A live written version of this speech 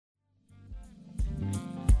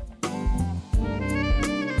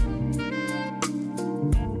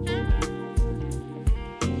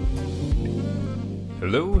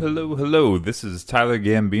Hello, hello, hello. This is Tyler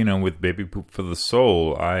Gambino with Baby Poop for the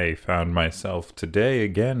Soul. I found myself today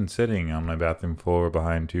again sitting on my bathroom floor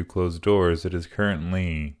behind two closed doors. It is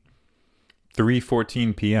currently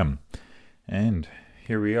 3:14 p.m. And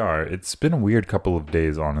here we are. It's been a weird couple of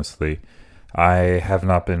days, honestly. I have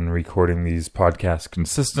not been recording these podcasts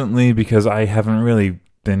consistently because I haven't really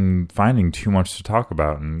been finding too much to talk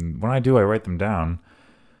about. And when I do, I write them down.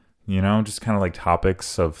 You know, just kind of like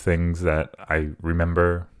topics of things that I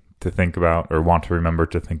remember to think about or want to remember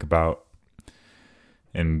to think about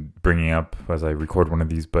and bringing up as I record one of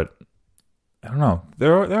these. But I don't know.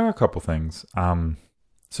 There are a couple things.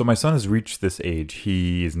 So my son has reached this age.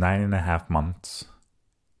 He is 9.5 months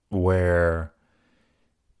where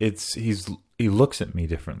he looks at me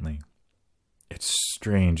differently. It's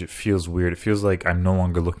strange. It feels weird. It feels like I'm no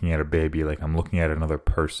longer looking at a baby, like I'm looking at another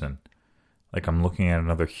person. Like I'm looking at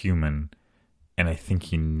another human, and I think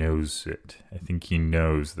he knows it. I think he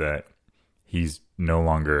knows that he's no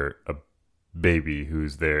longer a baby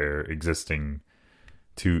who's there existing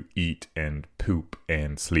to eat and poop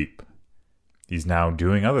and sleep. He's now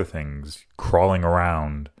doing other things, crawling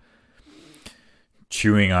around,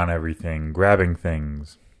 chewing on everything, grabbing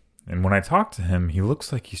things. And when I talk to him, he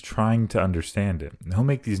looks like he's trying to understand it. And he'll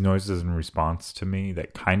make these noises in response to me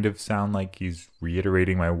that kind of sound like he's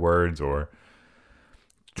reiterating my words or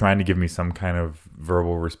trying to give me some kind of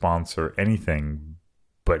verbal response or anything.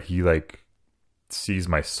 But he sees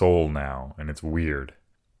my soul now, and it's weird.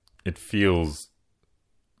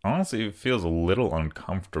 Honestly, it feels a little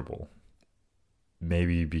uncomfortable.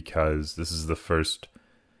 Maybe because these are the first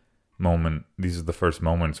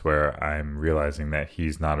moments where I'm realizing that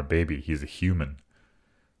he's not a baby, he's a human.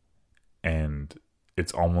 And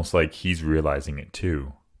it's almost like he's realizing it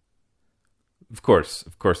too. Of course,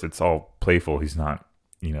 it's all playful. He's not,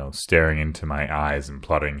 staring into my eyes and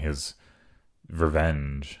plotting his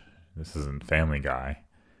revenge. This isn't Family Guy.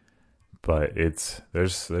 But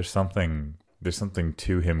there's something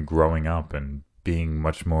to him growing up and being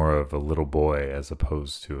much more of a little boy as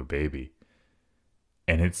opposed to a baby.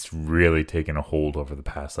 And it's really taken a hold over the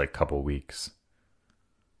past couple weeks.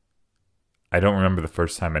 I don't remember the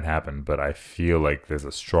first time it happened, but I feel like there's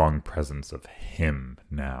a strong presence of him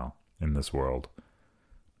now in this world.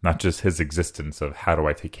 Not just his existence of how do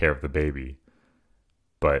I take care of the baby,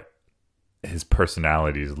 but his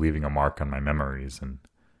personality is leaving a mark on my memories and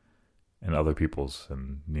other people's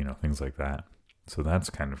and, things like that. So that's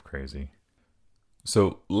kind of crazy.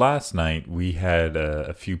 So last night we had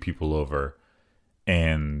a few people over,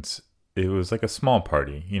 and it was like a small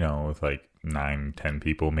party, with 9-10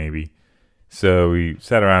 people maybe. So we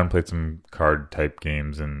sat around, played some card type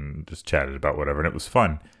games, and just chatted about whatever, and it was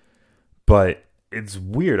fun. But it's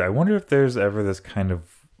weird. I wonder if there's ever this kind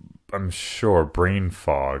of, I'm sure, brain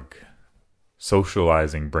fog,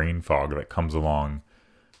 socializing brain fog that comes along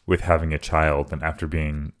with having a child, and after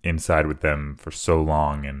being inside with them for so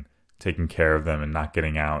long and taking care of them and not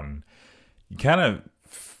getting out, and you kind of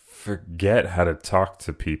forget how to talk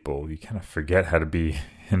to people. You kind of forget how to be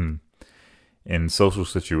in social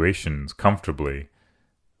situations comfortably.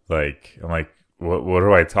 I'm like, what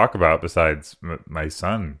do I talk about besides my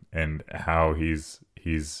son and how he's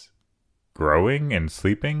growing and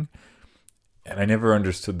sleeping? And I never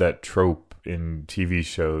understood that trope in TV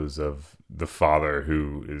shows of the father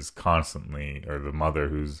who is constantly, or the mother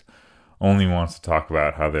who's only wants to talk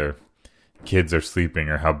about how their kids are sleeping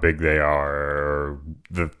or how big they are or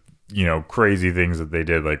the crazy things that they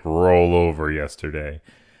did, like roll over yesterday.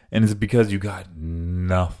 And it's because you got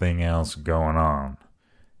nothing else going on.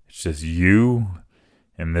 It's just you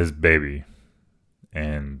and this baby.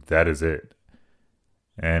 And that is it.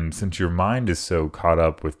 And since your mind is so caught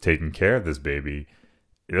up with taking care of this baby,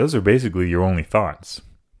 those are basically your only thoughts.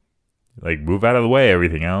 Move out of the way,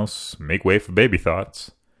 everything else. Make way for baby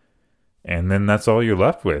thoughts. And then that's all you're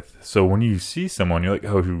left with. So when you see someone, you're like,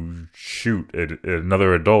 oh, shoot,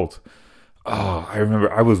 another adult. Oh, I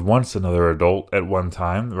remember I was once another adult at one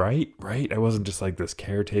time, right? I wasn't just like this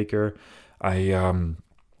caretaker.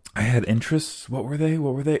 I had interests. What were they?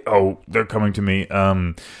 Oh, they're coming to me.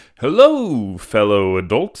 Hello, fellow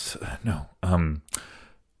adults. No.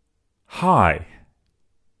 Hi.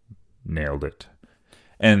 Nailed it.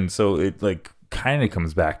 And so it kind of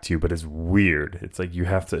comes back to you, but it's weird. It's like you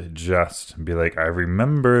have to adjust and be like, I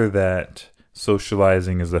remember that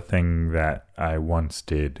socializing is a thing that I once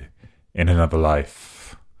did in another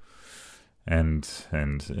life. And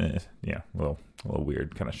yeah, a little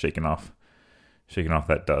weird, kind of shaking off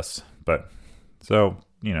that dust. But so,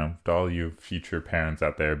 to all you future parents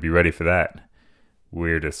out there, be ready for that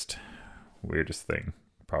weirdest thing,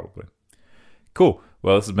 probably. Cool.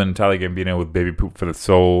 Well, this has been Tyler Gambino with Baby Poop for the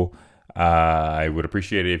Soul. I would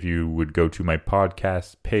appreciate it if you would go to my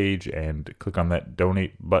podcast page and click on that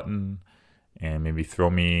donate button and maybe throw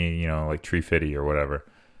me, like Tree Fitty or whatever.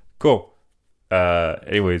 Cool.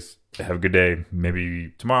 Anyways, have a good day.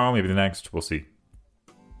 Maybe tomorrow, maybe the next. We'll see.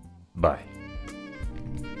 Bye.